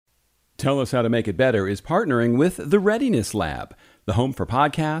Tell Us How to Make It Better is partnering with the Readiness Lab, the home for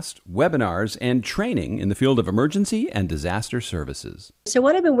podcasts, webinars, and training in the field of emergency and disaster services. So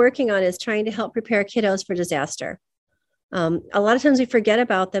what I've been working on is trying to help prepare kiddos for disaster. A lot of times we forget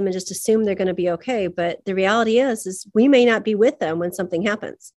about them and just assume they're going to be okay. But the reality is we may not be with them when something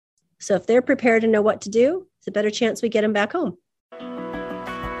happens. So if they're prepared and know what to do, it's a better chance we get them back home.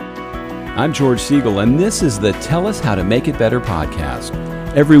 I'm George Siegel, and this is the Tell Us How to Make It Better podcast.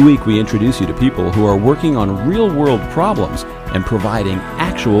 Every week, we introduce you to people who are working on real-world problems and providing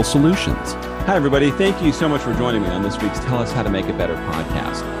actual solutions. Hi, everybody. Thank you so much for joining me on this week's Tell Us How to Make It Better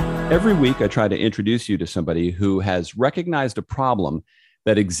podcast. Every week, I try to introduce you to somebody who has recognized a problem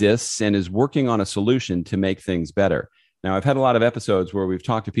that exists and is working on a solution to make things better. Now, I've had a lot of episodes where we've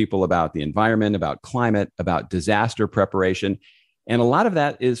talked to people about the environment, about climate, about disaster preparation, and a lot of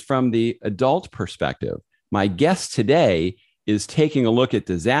that is from the adult perspective. My guest today is taking a look at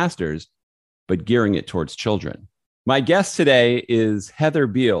disasters, but gearing it towards children. My guest today is Heather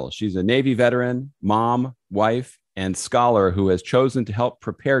Beal. She's a Navy veteran, mom, wife, and scholar who has chosen to help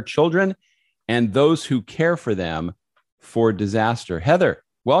prepare children and those who care for them for disaster. Heather,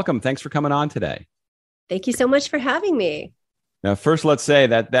 welcome. Thanks for coming on today. Thank you so much for having me. Now, first, let's say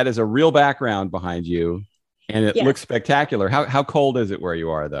that is a real background behind you, and it looks spectacular. How cold is it where you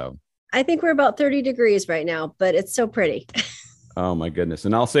are, though? I think we're about 30 degrees right now, but it's so pretty. Oh, my goodness.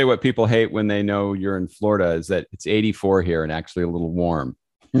 And I'll say what people hate when they know you're in Florida is that it's 84 here and actually a little warm.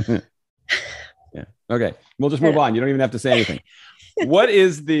 Yeah. Okay. We'll just move on. You don't even have to say anything. What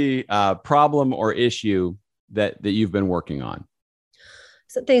is the problem or issue that you've been working on?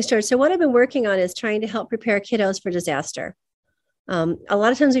 So thanks, George. So what I've been working on is trying to help prepare kiddos for disaster. A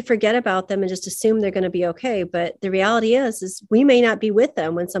lot of times we forget about them and just assume they're going to be okay. But the reality is we may not be with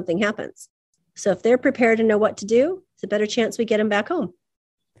them when something happens. So if they're prepared and know what to do, it's a better chance we get them back home.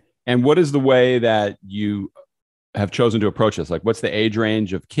 And what is the way that you have chosen to approach this? Like, what's the age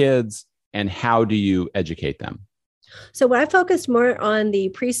range of kids and how do you educate them? So I focused more on the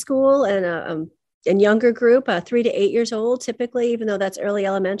preschool and younger group, 3 to 8 years old, typically, even though that's early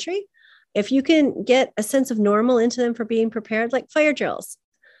elementary. If you can get a sense of normal into them for being prepared, like fire drills.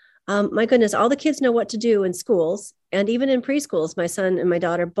 My goodness, all the kids know what to do in schools. And even in preschools, my son and my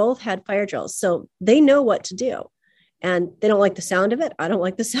daughter both had fire drills. So they know what to do. And they don't like the sound of it. I don't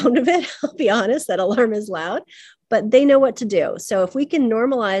like the sound of it. I'll be honest, that alarm is loud, but they know what to do. So if we can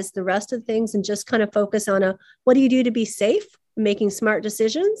normalize the rest of things and just kind of focus on what do you do to be safe, making smart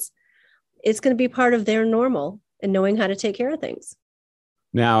decisions, it's going to be part of their normal and knowing how to take care of things.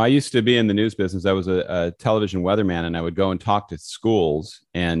 Now, I used to be in the news business. I was a television weatherman, and I would go and talk to schools,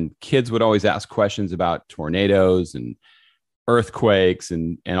 and kids would always ask questions about tornadoes and earthquakes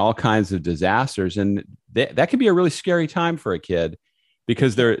and all kinds of disasters. And that could be a really scary time for a kid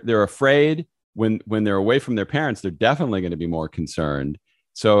because they're afraid when they're away from their parents. They're definitely going to be more concerned.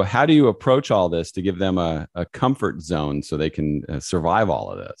 So how do you approach all this to give them a comfort zone so they can survive all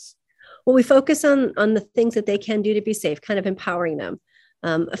of this? Well, we focus on the things that they can do to be safe, kind of empowering them.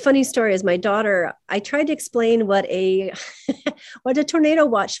 A funny story is my daughter, I tried to explain what a tornado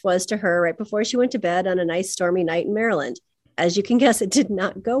watch was to her right before she went to bed on a nice stormy night in Maryland. As you can guess, it did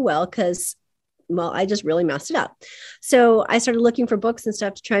not go well because, I just really messed it up. So I started looking for books and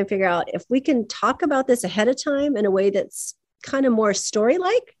stuff to try and figure out if we can talk about this ahead of time in a way that's kind of more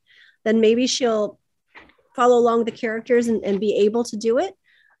story-like, then maybe she'll follow along the characters and be able to do it.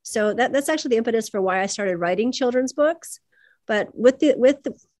 So that's actually the impetus for why I started writing children's books. But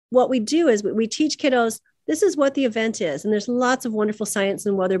what we do is we teach kiddos, this is what the event is. And there's lots of wonderful science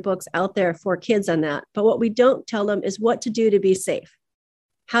and weather books out there for kids on that. But what we don't tell them is what to do to be safe,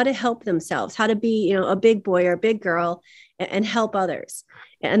 how to help themselves, how to be, a big boy or a big girl and help others.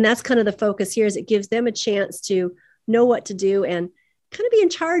 And that's kind of the focus here is it gives them a chance to know what to do and kind of be in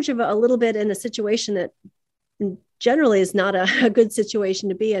charge of a little bit in a situation that generally is not a good situation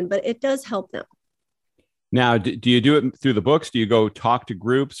to be in, but it does help them. Now, do you do it through the books? Do you go talk to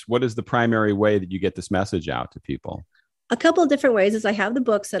groups? What is the primary way that you get this message out to people? A couple of different ways is I have the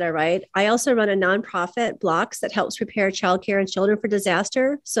books that I write. I also run a nonprofit, Blocks, that helps prepare childcare and children for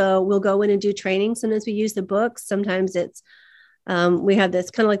disaster. So we'll go in and do training. Sometimes we use the books. Sometimes it's, we have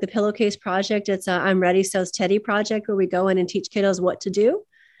this kind of like the Pillowcase Project. It's a I'm Ready, So's Teddy project where we go in and teach kiddos what to do.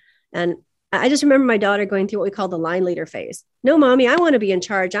 And I just remember my daughter going through what we call the line leader phase. No, mommy, I want to be in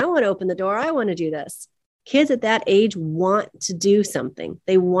charge. I want to open the door. I want to do this. Kids at that age want to do something.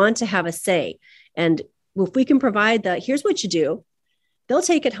 They want to have a say. And if we can provide here's what you do, they'll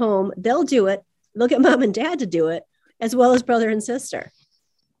take it home. They'll do it. They'll get mom and dad to do it, as well as brother and sister.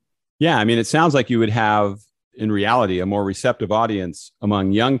 Yeah. I mean, it sounds like you would have in reality, a more receptive audience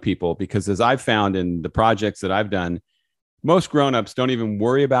among young people, because as I've found in the projects that I've done, most grownups don't even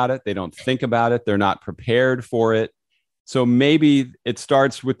worry about it. They don't think about it. They're not prepared for it. So maybe it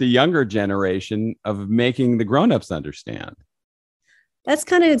starts with the younger generation of making the grownups understand. That's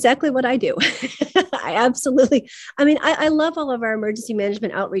kind of exactly what I do. I absolutely, I mean, I love all of our emergency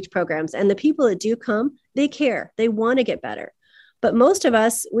management outreach programs, and the people that do come, they care, they want to get better. But most of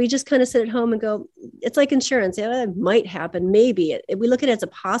us, we just kind of sit at home and go, it's like insurance. Yeah, it might happen. Maybe we look at it as a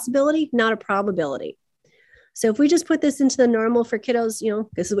possibility, not a probability. So if we just put this into the normal for kiddos,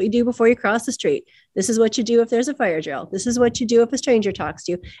 this is what you do before you cross the street. This is what you do if there's a fire drill. This is what you do if a stranger talks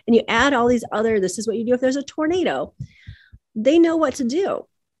to you. And you add all these this is what you do if there's a tornado. They know what to do.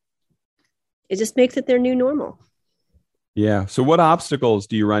 It just makes it their new normal. Yeah. So what obstacles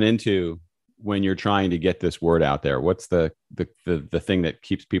do you run into when you're trying to get this word out there? What's the thing that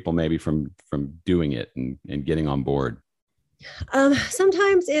keeps people maybe from doing it and getting on board?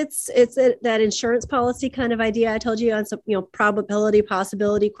 Sometimes it's that insurance policy kind of idea I told you on some, probability,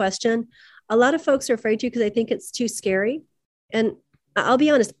 possibility question. A lot of folks are afraid to because they think it's too scary. And I'll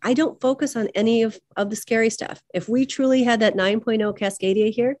be honest, I don't focus on any of the scary stuff. If we truly had that 9.0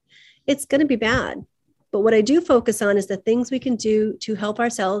 Cascadia here, it's going to be bad. But what I do focus on is the things we can do to help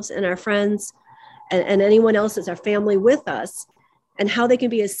ourselves and our friends and anyone else that's our family with us, and how they can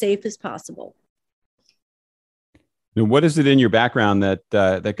be as safe as possible. Now, what is it in your background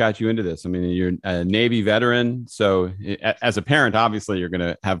that got you into this? I mean, you're a Navy veteran, so as a parent, obviously, you're going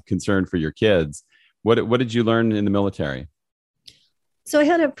to have concern for your kids. What did you learn in the military? So I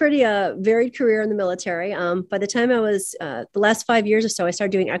had a pretty varied career in the military. By the time I was the last 5 years or so, I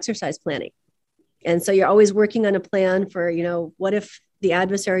started doing exercise planning. And so you're always working on a plan for, what if the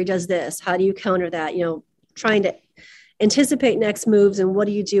adversary does this? How do you counter that? Trying to anticipate next moves and what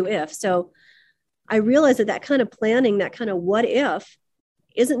do you do if? So I realized that kind of planning, that kind of what if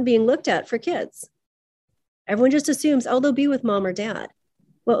isn't being looked at for kids. Everyone just assumes, they'll be with mom or dad.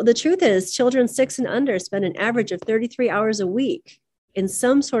 Well, the truth is children 6 and under spend an average of 33 hours a week in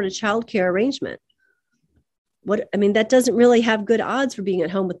some sort of childcare arrangement. That doesn't really have good odds for being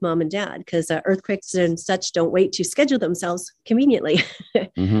at home with mom and dad, because earthquakes and such don't wait to schedule themselves conveniently.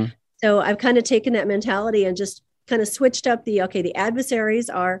 Mm-hmm. So I've kind of taken that mentality and just kind of switched up the adversaries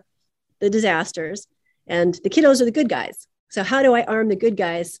are the disasters and the kiddos are the good guys. So how do I arm the good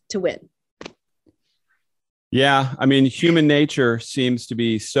guys to win? Yeah. I mean, human nature seems to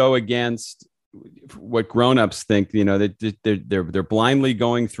be so against what grownups think, that they're blindly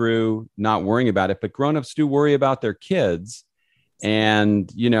going through, not worrying about it, but grownups do worry about their kids. And,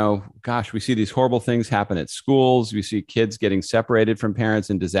 we see these horrible things happen at schools. We see kids getting separated from parents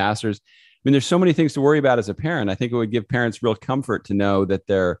in disasters. I mean, there's so many things to worry about as a parent. I think it would give parents real comfort to know that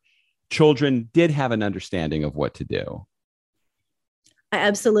their children did have an understanding of what to do. I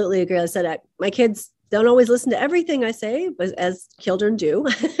absolutely agree. I said my kids don't always listen to everything I say, as children do,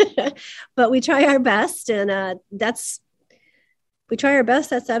 but we try our best, and that's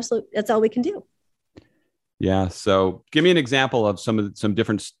all we can do. Yeah. So give me an example of some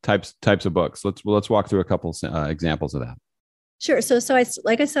different types of books. Let's walk through a couple examples of that. Sure. So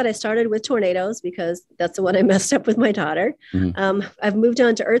like I said, I started with tornadoes because that's the one I messed up with my daughter. Mm-hmm. I've moved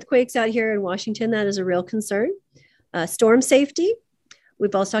on to earthquakes out here in Washington. That is a real concern. Storm safety.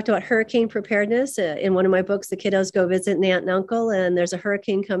 We've also talked about hurricane preparedness. In one of my books, the kiddos go visit an aunt and uncle, and there's a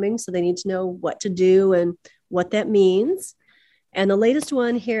hurricane coming, so they need to know what to do and what that means. And the latest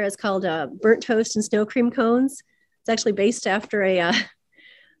one here is called Burnt Toast and Snow Cream Cones. It's actually based after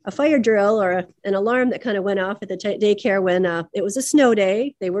a fire drill or an alarm that kind of went off at the daycare when it was a snow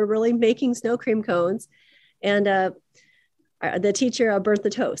day. They were really making snow cream cones, and the teacher burnt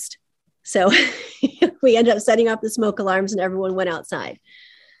the toast. So we ended up setting off the smoke alarms and everyone went outside.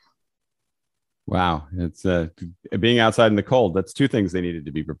 Wow. It's being outside in the cold. That's two things they needed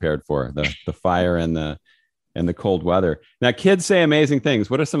to be prepared for, the fire and the cold weather. Now, kids say amazing things.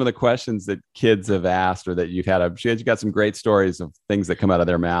 What are some of the questions that kids have asked or that you've had? I'm sure you've got some great stories of things that come out of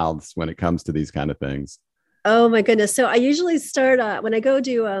their mouths when it comes to these kind of things. Oh my goodness. So I usually start when I go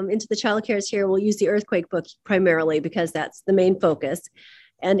into the child cares here, we'll use the earthquake book primarily because that's the main focus.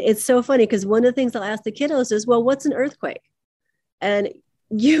 And it's so funny because one of the things I'll ask the kiddos is, well, what's an earthquake? And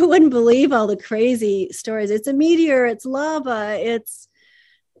you wouldn't believe all the crazy stories. It's a meteor, it's lava, it's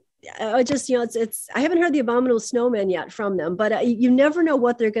I haven't heard the abominable snowman yet from them, but you never know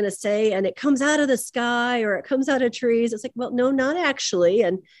what they're going to say. And it comes out of the sky or it comes out of trees. It's like, well, no, not actually.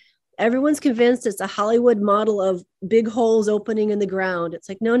 And everyone's convinced it's a Hollywood model of big holes opening in the ground. It's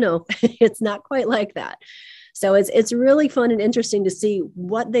like, no, it's not quite like that. So it's really fun and interesting to see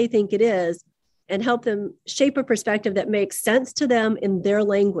what they think it is and help them shape a perspective that makes sense to them in their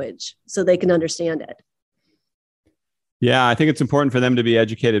language so they can understand it. Yeah, I think it's important for them to be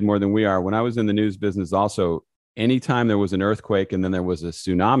educated more than we are. When I was in the news business also, anytime there was an earthquake and then there was a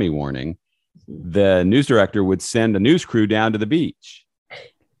tsunami warning, the news director would send a news crew down to the beach.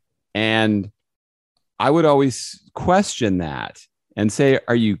 And I would always question that and say,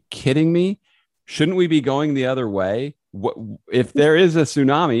 are you kidding me? Shouldn't we be going the other way? What, if there is a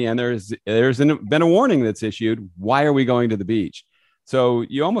tsunami and there's been a warning that's issued, why are we going to the beach? So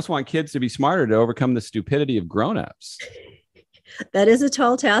you almost want kids to be smarter to overcome the stupidity of grown-ups. That is a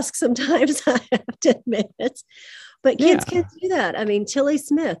tall task sometimes, I have to admit it. But kids can't do that. I mean, Tilly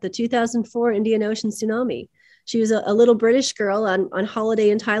Smith, the 2004 Indian Ocean tsunami, she was a little British girl on holiday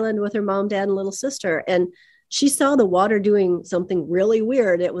in Thailand with her mom, dad, and little sister. And she saw the water doing something really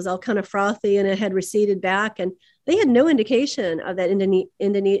weird. It was all kind of frothy and it had receded back. And they had no indication of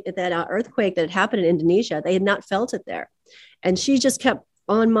that earthquake that had happened in Indonesia. They had not felt it there. And she just kept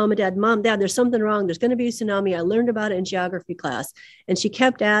on mom, dad, there's something wrong. There's going to be a tsunami. I learned about it in geography class. And she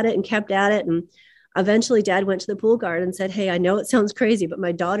kept at it and kept at it. And eventually dad went to the pool guard and said, hey, I know it sounds crazy, but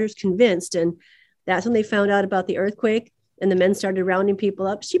my daughter's convinced. And that's when they found out about the earthquake and the men started rounding people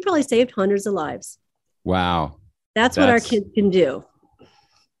up. She probably saved hundreds of lives. Wow. That's what our kids can do.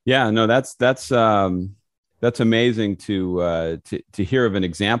 Yeah, no, that's amazing to hear of an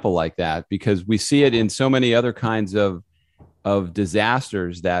example like that, because we see it in so many other kinds of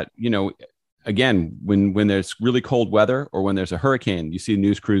disasters that, you know, again, when there's really cold weather or when there's a hurricane, you see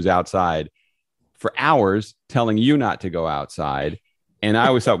news crews outside for hours telling you not to go outside. And I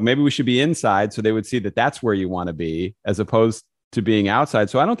always thought maybe we should be inside so they would see that that's where you want to be as opposed to being outside.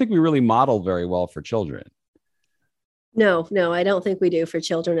 So I don't think we really model very well for children. No, I don't think we do for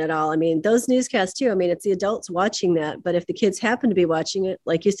children at all. I mean, those newscasts too. I mean, it's the adults watching that, but if the kids happen to be watching it,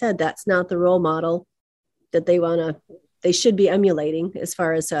 like you said, that's not the role model that they should be emulating as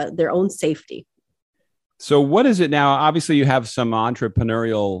far as their own safety. So what is it now? Obviously you have some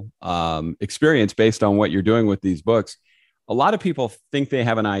entrepreneurial experience based on what you're doing with these books. A lot of people think they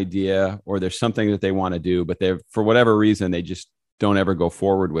have an idea or there's something that they want to do, but they're, for whatever reason, they just don't ever go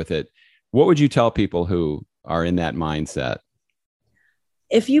forward with it. What would you tell people who are in that mindset?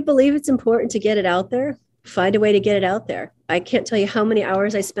 If you believe it's important to get it out there, find a way to get it out there. I can't tell you how many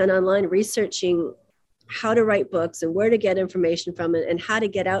hours I spent online researching how to write books and where to get information from it and how to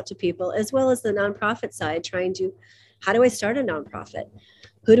get out to people, as well as the nonprofit side, how do I start a nonprofit?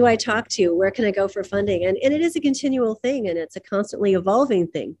 Who do I talk to? Where can I go for funding? And it is a continual thing and it's a constantly evolving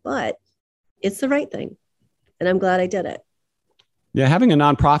thing, but it's the right thing. And I'm glad I did it. Yeah, having a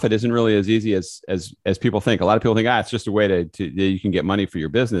nonprofit isn't really as easy as people think. A lot of people think, it's just a way to you can get money for your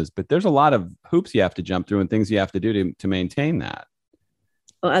business, but there's a lot of hoops you have to jump through and things you have to do to maintain that.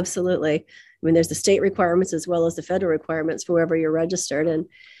 Oh, absolutely. I mean, there's the state requirements as well as the federal requirements for wherever you're registered, and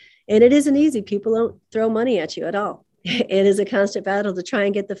it isn't easy. People don't throw money at you at all. It is a constant battle to try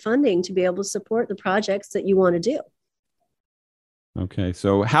and get the funding to be able to support the projects that you want to do. Okay.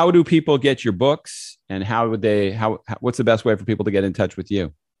 So how do people get your books and what's the best way for people to get in touch with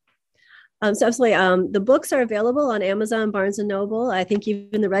you? So absolutely. The books are available on Amazon, Barnes and Noble. I think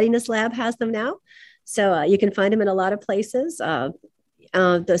even the Readiness Lab has them now. So you can find them in a lot of places.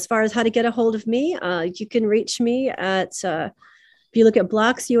 As far as how to get a hold of me, you can reach me at, if you look at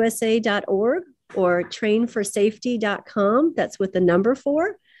blocksusa.org or trainforsafety.com, that's with the number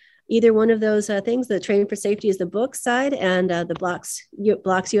 4. Either one of those things. The Train for Safety is the book side, and the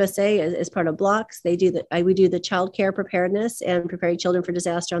Blocks USA is part of Blocks. We do the child care preparedness and preparing children for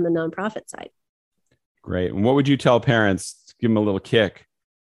disaster on the nonprofit side. Great. And what would you tell parents, give them a little kick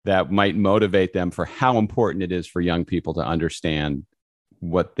that might motivate them for how important it is for young people to understand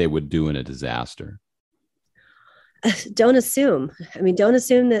what they would do in a disaster? Don't assume. I mean, don't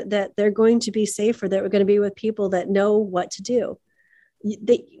assume that they're going to be safe or that we're going to be with people that know what to do.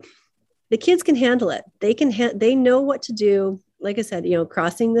 The kids can handle it. They know what to do. Like I said,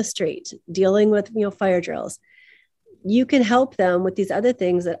 crossing the street, dealing with, fire drills. You can help them with these other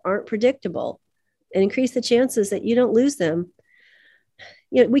things that aren't predictable and increase the chances that you don't lose them.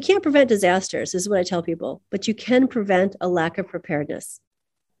 We can't prevent disasters, is what I tell people, but you can prevent a lack of preparedness.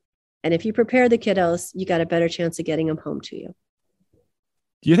 And if you prepare the kiddos, you got a better chance of getting them home to you.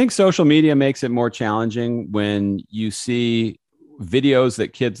 Do you think social media makes it more challenging when you see videos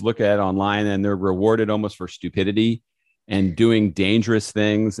that kids look at online and they're rewarded almost for stupidity and doing dangerous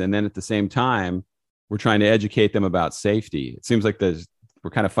things? And then at the same time, we're trying to educate them about safety. It seems like we're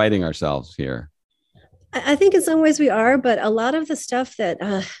kind of fighting ourselves here. I think in some ways we are, but a lot of the stuff that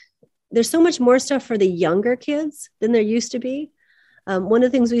there's so much more stuff for the younger kids than there used to be. One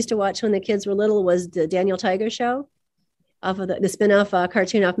of the things we used to watch when the kids were little was the Daniel Tiger Show, off of the spin-off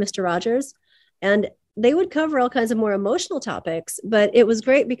cartoon off Mr. Rogers. And they would cover all kinds of more emotional topics, but it was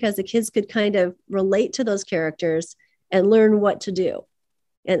great because the kids could kind of relate to those characters and learn what to do.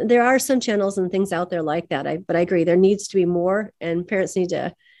 And there are some channels and things out there like that. But I agree, there needs to be more, and parents need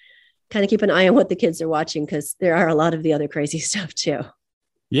to kind of keep an eye on what the kids are watching, because there are a lot of the other crazy stuff too.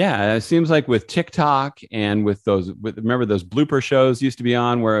 Yeah, it seems like with TikTok and remember those blooper shows used to be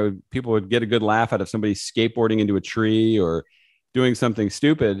on where people would get a good laugh out of somebody skateboarding into a tree or doing something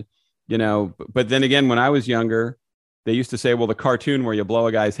stupid, But then again, when I was younger, they used to say, well, the cartoon where you blow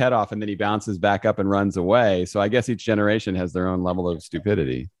a guy's head off and then he bounces back up and runs away. So I guess each generation has their own level of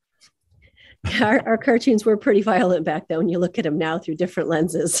stupidity. Our cartoons were pretty violent back then when you look at them now through different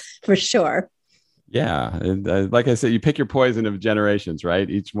lenses, for sure. Yeah. And, like I said, you pick your poison of generations, right?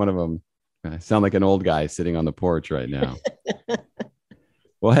 Each one of them. I sound like an old guy sitting on the porch right now.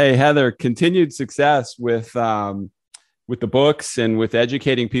 Well, hey, Heather, continued success with the books and with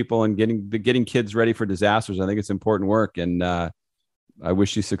educating people and getting kids ready for disasters. I think it's important work, and I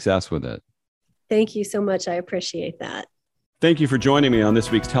wish you success with it. Thank you so much. I appreciate that. Thank you for joining me on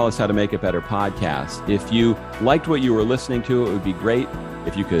this week's Tell Us How to Make It Better podcast. If you liked what you were listening to, it would be great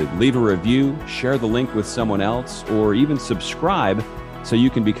if you could leave a review, share the link with someone else, or even subscribe so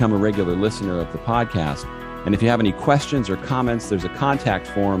you can become a regular listener of the podcast. And if you have any questions or comments, there's a contact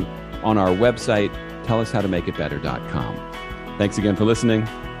form on our website, tellus.howtomakeitbetter.com. Thanks again for listening.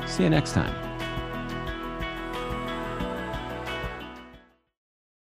 See you next time.